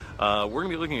We're going to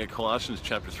be looking at Colossians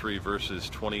chapter 3, verses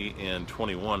 20 and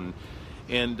 21.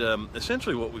 And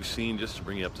essentially what we've seen, just to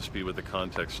bring you up to speed with the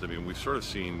context, I mean, we've sort of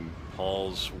seen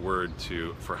Paul's word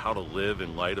for how to live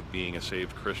in light of being a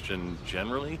saved Christian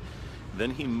generally. Then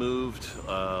he moved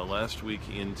last week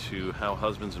into how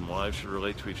husbands and wives should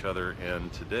relate to each other.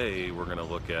 And today we're going to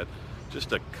look at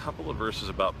just a couple of verses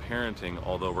about parenting,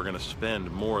 although we're going to spend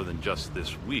more than just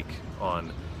this week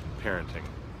on parenting.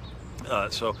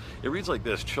 So it reads like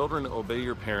this: Children, obey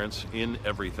your parents in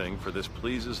everything, for this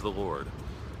pleases the Lord.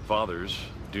 Fathers,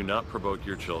 do not provoke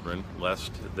your children,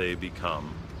 lest they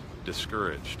become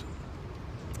discouraged.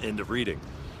 End of reading.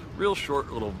 Real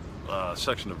short little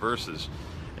section of verses.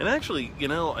 And actually,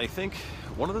 I think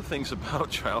one of the things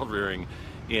about child rearing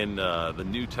in the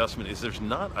New Testament is there's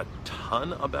not a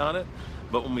ton about it,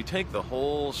 but when we take the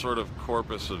whole sort of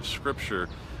corpus of Scripture,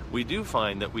 we do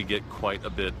find that we get quite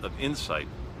a bit of insight.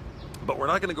 But we're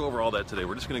not going to go over all that today.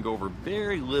 We're just going to go over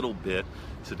very little bit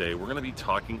today. We're going to be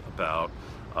talking about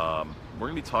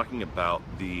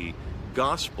the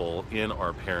gospel in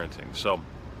our parenting. So,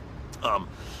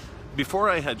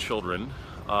 before I had children,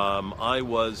 I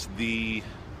was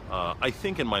I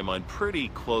think in my mind, pretty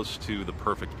close to the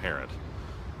perfect parent.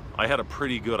 I had a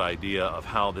pretty good idea of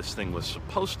how this thing was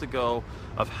supposed to go,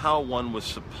 of how one was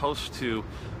supposed to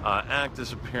act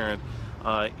as a parent.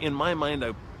 In my mind,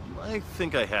 I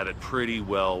think I had it pretty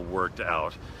well worked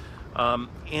out.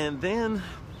 And then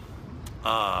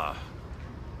I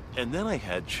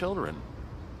had children,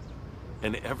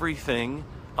 and everything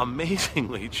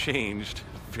amazingly changed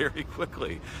very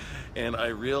quickly. And I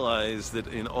realized that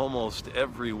in almost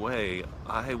every way,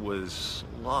 I was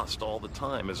lost all the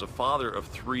time. As a father of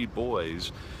 3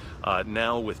 boys,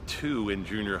 now with 2 in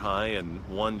junior high and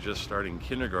 1 just starting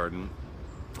kindergarten,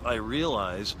 I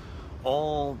realize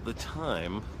all the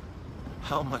time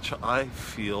how much I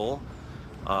feel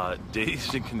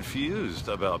dazed and confused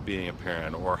about being a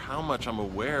parent, or how much I'm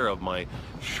aware of my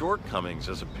shortcomings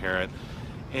as a parent.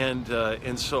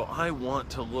 And so I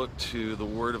want to look to the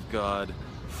Word of God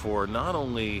for not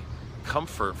only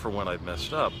comfort for when I've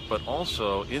messed up, but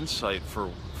also insight for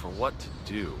what to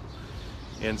do.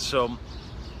 And so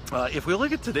if we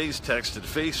look at today's text at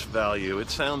face value, it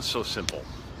sounds so simple.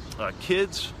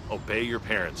 Kids, obey your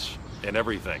parents in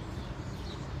everything.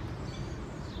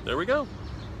 There we go.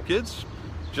 Kids,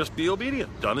 just be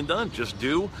obedient. Done and done. Just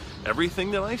do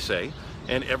everything that I say,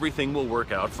 and everything will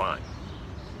work out fine.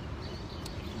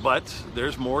 But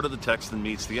there's more to the text than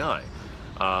meets the eye.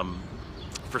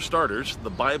 For starters, the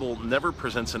Bible never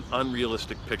presents an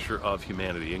unrealistic picture of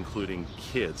humanity, including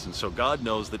kids. And so God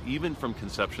knows that even from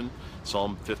conception,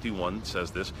 Psalm 51 says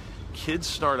this, kids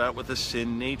start out with a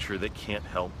sin nature that can't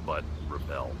help but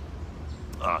rebel.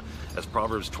 As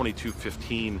Proverbs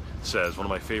 22:15 says, one of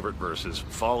my favorite verses,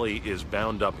 folly is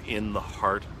bound up in the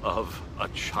heart of a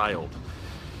child.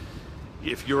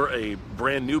 If you're a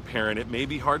brand new parent, it may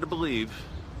be hard to believe,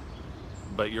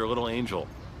 but your little angel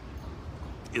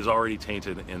is already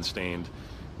tainted and stained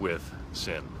with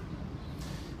sin.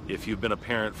 If you've been a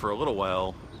parent for a little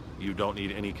while, you don't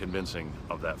need any convincing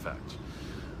of that fact.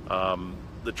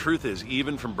 The truth is,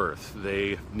 even from birth,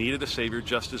 they needed a Savior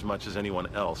just as much as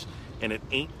anyone else, and it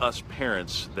ain't us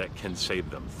parents that can save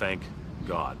them, thank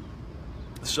God.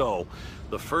 So,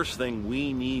 the first thing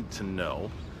we need to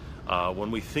know when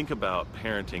we think about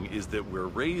parenting is that we're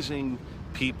raising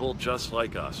people just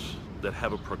like us that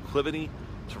have a proclivity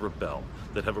to rebel,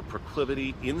 that have a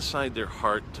proclivity inside their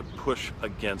heart to push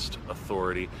against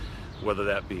authority, whether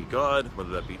that be God,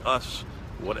 whether that be us,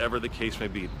 whatever the case may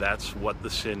be. That's what the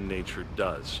sin nature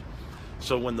does.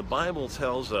 So when the Bible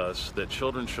tells us that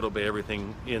children should obey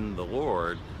everything in the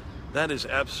Lord, that is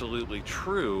absolutely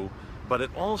true, but it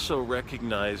also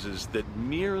recognizes that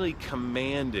merely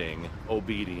commanding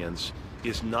obedience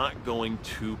is not going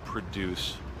to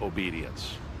produce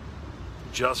obedience.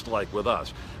 Just like with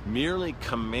us, merely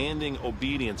commanding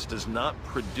obedience does not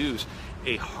produce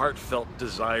a heartfelt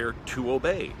desire to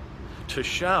obey. To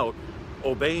shout,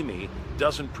 obey me,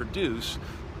 doesn't produce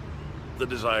the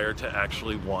desire to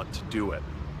actually want to do it.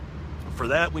 For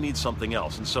that, we need something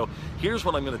else. And so here's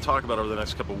what I'm going to talk about over the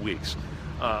next couple of weeks.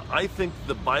 I think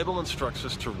the Bible instructs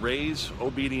us to raise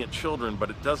obedient children,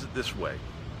 but it does it this way.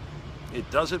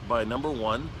 It does it by, number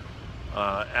one,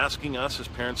 asking us as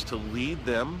parents to lead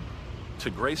them to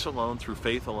grace alone, through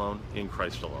faith alone, in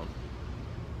Christ alone.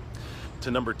 To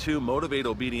number 2, motivate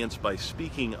obedience by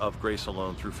speaking of grace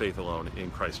alone, through faith alone, in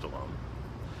Christ alone.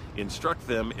 Instruct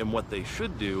them in what they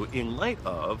should do in light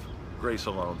of grace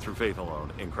alone, through faith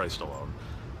alone, in Christ alone.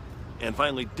 And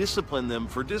finally, discipline them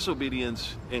for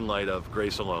disobedience in light of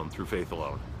grace alone, through faith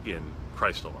alone, in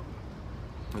Christ alone.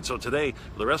 And so today,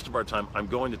 for the rest of our time, I'm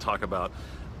going to talk about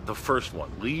the first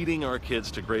one, leading our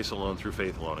kids to grace alone through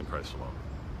faith alone in Christ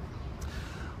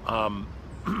alone.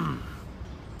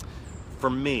 For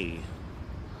me,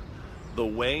 the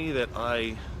way that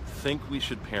I think we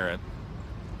should parent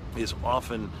is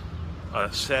often,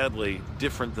 sadly,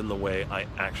 different than the way I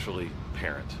actually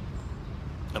parent.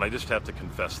 And I just have to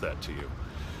confess that to you.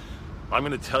 I'm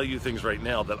going to tell you things right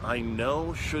now that I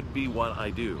know should be what I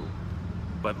do,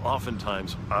 but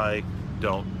oftentimes I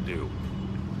don't do.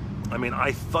 I mean,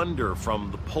 I thunder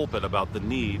from the pulpit about the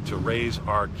need to raise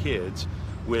our kids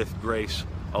with grace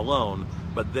alone,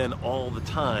 but then all the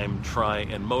time try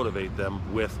and motivate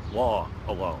them with law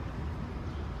alone.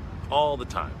 All the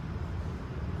time.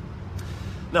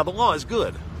 Now, the law is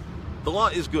good. The law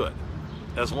is good,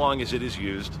 as long as it is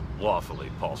used lawfully,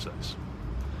 Paul says.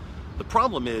 The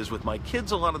problem is, with my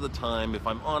kids a lot of the time, if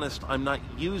I'm honest, I'm not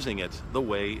using it the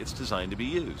way it's designed to be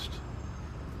used.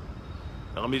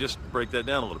 Now, let me just break that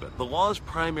down a little bit. The law's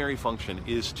primary function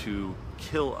is to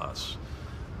kill us.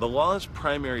 The law's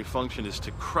primary function is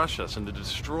to crush us and to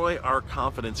destroy our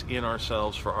confidence in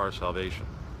ourselves for our salvation.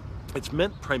 It's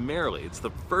meant primarily, it's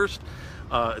the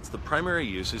primary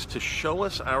use is to show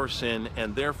us our sin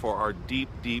and therefore our deep,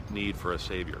 deep need for a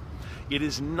Savior. It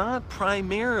is not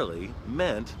primarily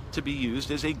meant to be used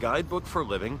as a guidebook for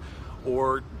living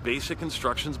or basic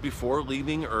instructions before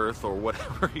leaving earth or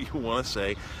whatever you want to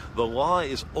say. The law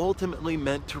is ultimately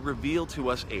meant to reveal to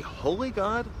us a holy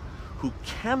God who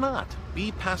cannot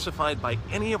be pacified by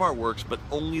any of our works but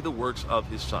only the works of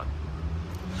his Son.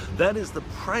 That is the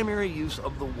primary use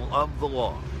of the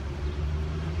law.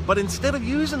 But instead of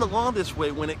using the law this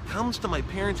way, when it comes to my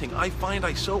parenting, I find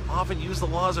I so often use the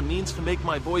law as a means to make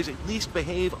my boys at least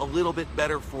behave a little bit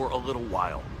better for a little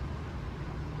while.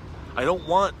 I don't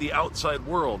want the outside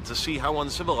world to see how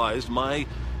uncivilized my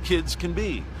kids can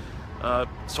be.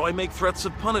 So I make threats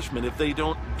of punishment if they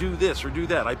don't do this or do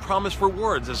that. I promise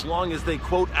rewards as long as they,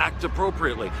 quote, act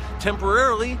appropriately.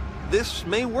 Temporarily, this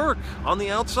may work on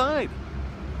the outside.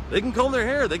 They can comb their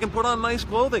hair, they can put on nice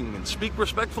clothing and speak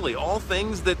respectfully, all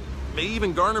things that may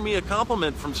even garner me a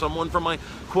compliment from someone from my,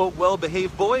 quote,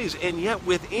 well-behaved boys. And yet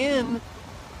within,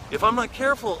 if I'm not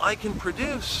careful, I can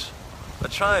produce a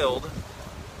child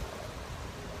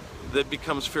that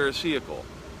becomes pharisaical,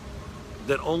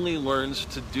 that only learns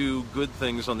to do good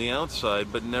things on the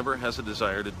outside but never has a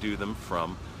desire to do them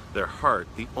from their heart.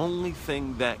 The only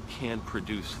thing that can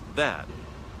produce that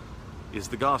is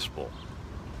the gospel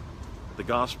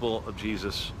of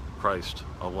Jesus Christ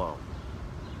alone.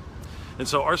 And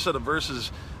so our set of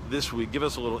verses this week give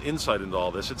us a little insight into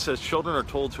all this. It says children are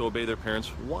told to obey their parents.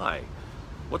 Why?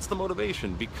 What's the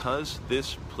motivation? Because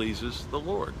this pleases the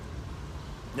Lord.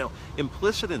 Now,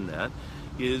 implicit in that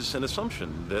is an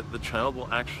assumption that the child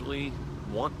will actually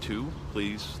want to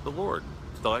please the Lord.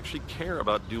 They'll actually care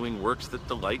about doing works that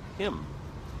delight him.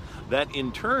 That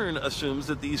in turn assumes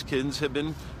that these kids have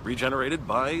been regenerated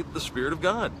by the Spirit of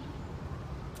God.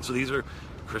 So these are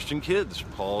Christian kids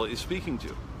Paul is speaking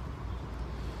to.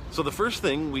 So the first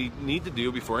thing we need to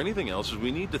do before anything else is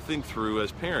we need to think through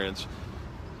as parents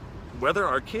whether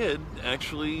our kid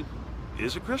actually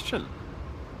is a Christian.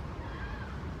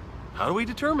 How do we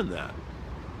determine that?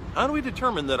 How do we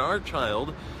determine that our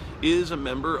child is a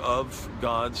member of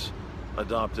God's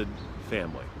adopted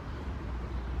family?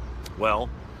 Well,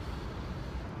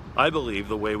 I believe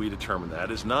the way we determine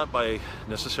that is not by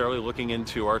necessarily looking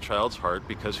into our child's heart,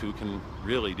 because who can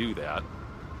really do that?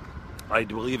 I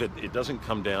believe it doesn't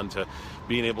come down to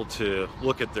being able to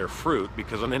look at their fruit,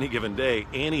 because on any given day,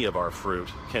 any of our fruit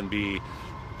can be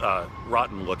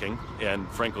rotten looking, and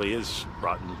frankly is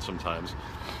rotten sometimes.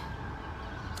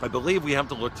 I believe we have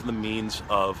to look to the means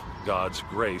of God's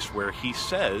grace, where he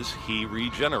says he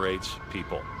regenerates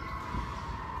people.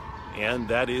 And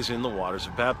that is in the waters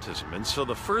of baptism. And so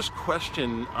the first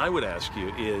question I would ask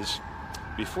you is,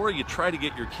 before you try to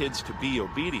get your kids to be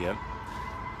obedient,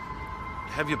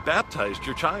 have you baptized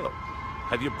your child?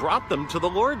 Have you brought them to the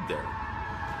Lord there?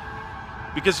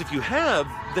 Because if you have,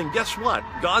 then guess what?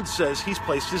 God says he's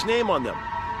placed his name on them.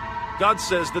 God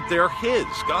says that they're his.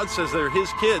 God says they're his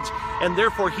kids, and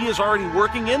therefore he is already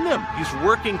working in them. He's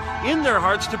working in their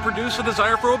hearts to produce a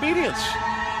desire for obedience.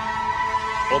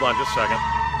 Hold on just a second.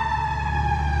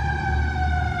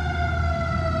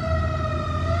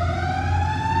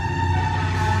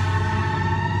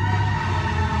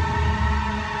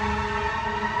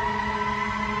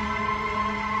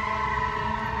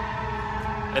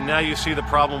 And now you see the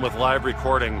problem with live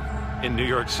recording in New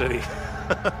York City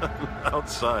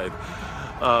outside.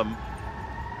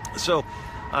 So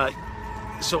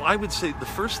I would say the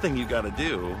first thing you got to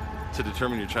do to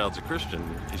determine your child's a Christian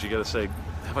is you got to say,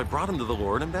 have I brought him to the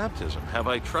Lord in baptism? Have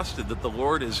I trusted that the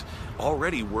Lord is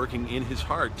already working in his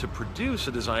heart to produce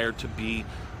a desire to be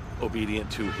obedient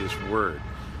to his word?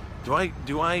 Do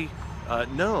I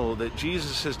know that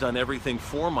Jesus has done everything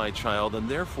for my child, and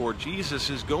therefore Jesus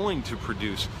is going to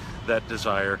produce that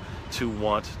desire to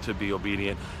want to be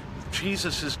obedient?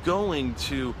 Jesus is going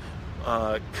to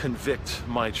convict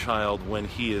my child when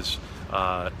he is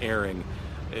erring.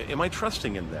 Am I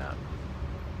trusting in that?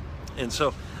 And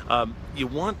so you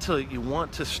want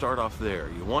to start off there.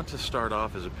 You want to start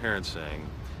off as a parent saying,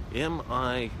 am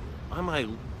I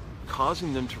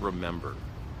causing them to remember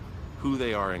who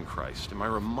they are in Christ? Am I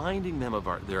reminding them of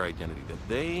their identity, that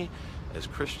they, as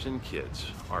Christian kids,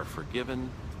 are forgiven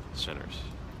sinners,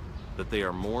 that they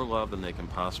are more loved than they can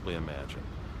possibly imagine,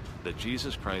 that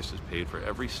Jesus Christ has paid for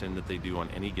every sin that they do on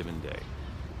any given day?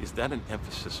 Is that an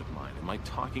emphasis of mine? Am I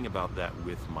talking about that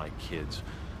with my kids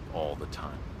all the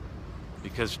time?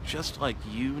 Because just like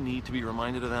you need to be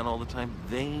reminded of that all the time,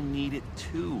 they need it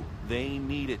too. They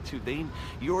need it too.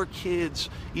 Your kids,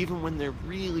 even when they're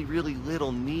really, really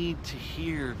little, need to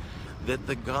hear that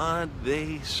the God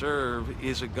they serve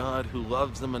is a God who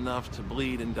loves them enough to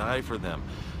bleed and die for them.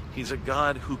 He's a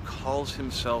God who calls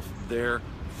himself their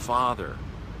Father.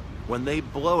 When they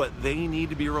blow it, they need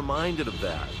to be reminded of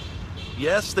that.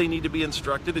 Yes, they need to be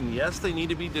instructed, and yes, they need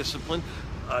to be disciplined.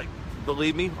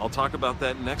 Believe me, I'll talk about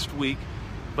that next week.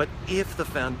 But if the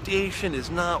foundation is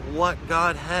not what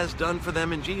God has done for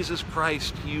them in Jesus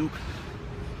Christ,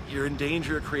 you're in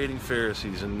danger of creating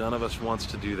Pharisees, and none of us wants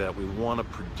to do that. We want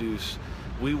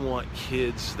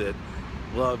kids that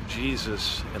love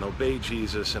Jesus and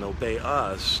obey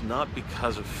us, not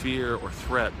because of fear or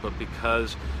threat, but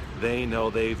because they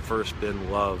know they've first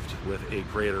been loved with a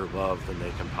greater love than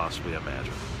they can possibly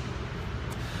imagine.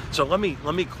 So let me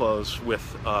close with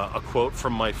a quote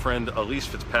from my friend Elise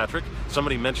Fitzpatrick.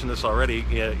 Somebody mentioned this already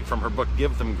from her book,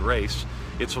 Give Them Grace.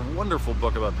 It's a wonderful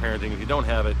book about parenting. If you don't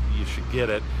have it, you should get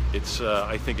it.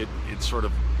 I think it sort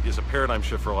of is a paradigm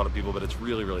shift for a lot of people, but it's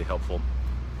really, really helpful.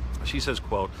 She says,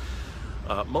 quote,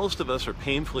 most of us are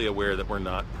painfully aware that we're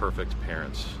not perfect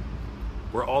parents.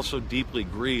 We're also deeply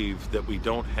grieved that we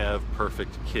don't have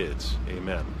perfect kids.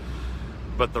 Amen.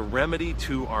 But the remedy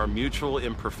to our mutual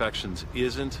imperfections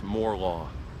isn't more law,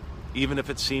 even if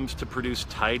it seems to produce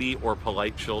tidy or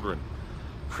polite children.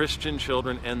 Christian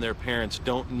children and their parents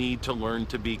don't need to learn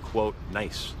to be, quote,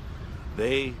 nice.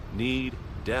 They need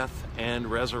death and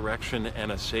resurrection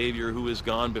and a Savior who has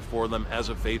gone before them as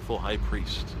a faithful high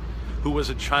priest, who was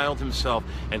a child himself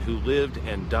and who lived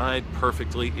and died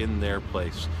perfectly in their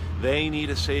place. They need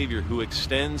a Savior who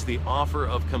extends the offer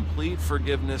of complete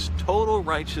forgiveness, total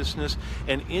righteousness,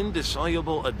 and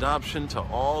indissoluble adoption to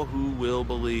all who will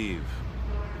believe.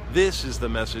 This is the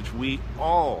message we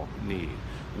all need.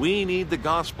 We need the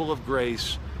gospel of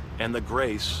grace and the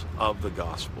grace of the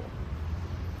gospel.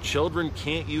 Children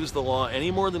can't use the law any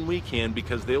more than we can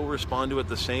because they'll respond to it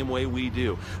the same way we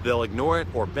do. They'll ignore it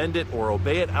or bend it or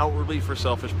obey it outwardly for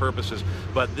selfish purposes.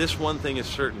 But this one thing is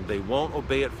certain: they won't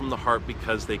obey it from the heart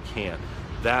because they can't.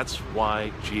 That's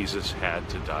why Jesus had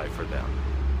to die for them.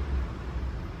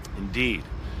 Indeed,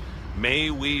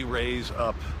 may we raise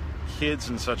up kids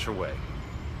in such a way,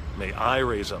 may I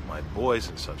raise up my boys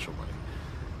in such a way,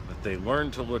 that they learn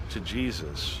to look to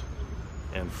Jesus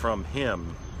and from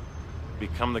him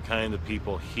become the kind of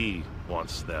people he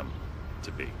wants them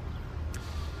to be.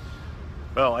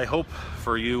 Well, I hope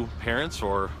for you parents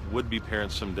or would-be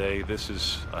parents someday, this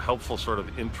is a helpful sort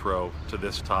of intro to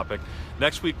this topic.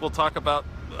 Next week we'll talk about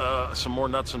some more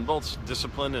nuts and bolts,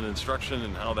 discipline and instruction,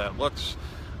 and how that looks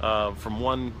from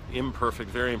one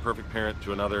imperfect, very imperfect parent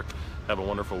to another. Have a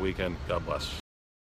wonderful weekend. God bless.